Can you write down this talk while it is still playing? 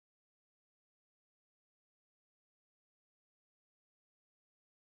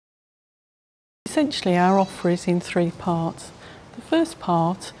Essentially, our offer is in three parts. The first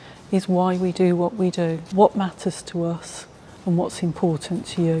part is why we do, what matters to us and what's important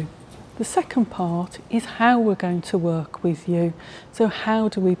to you. The second part is how we're going to work with you. So how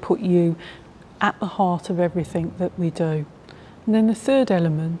do we put you at the heart of everything that we do? And then the third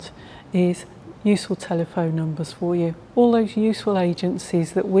element is useful telephone numbers for you. All those useful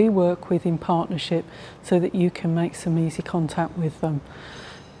agencies that we work with in partnership so that you can make some easy contact with them.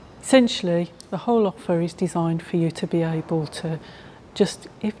 Essentially, the whole offer is designed for you to be able to just,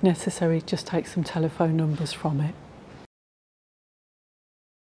 if necessary, just take some telephone numbers from it.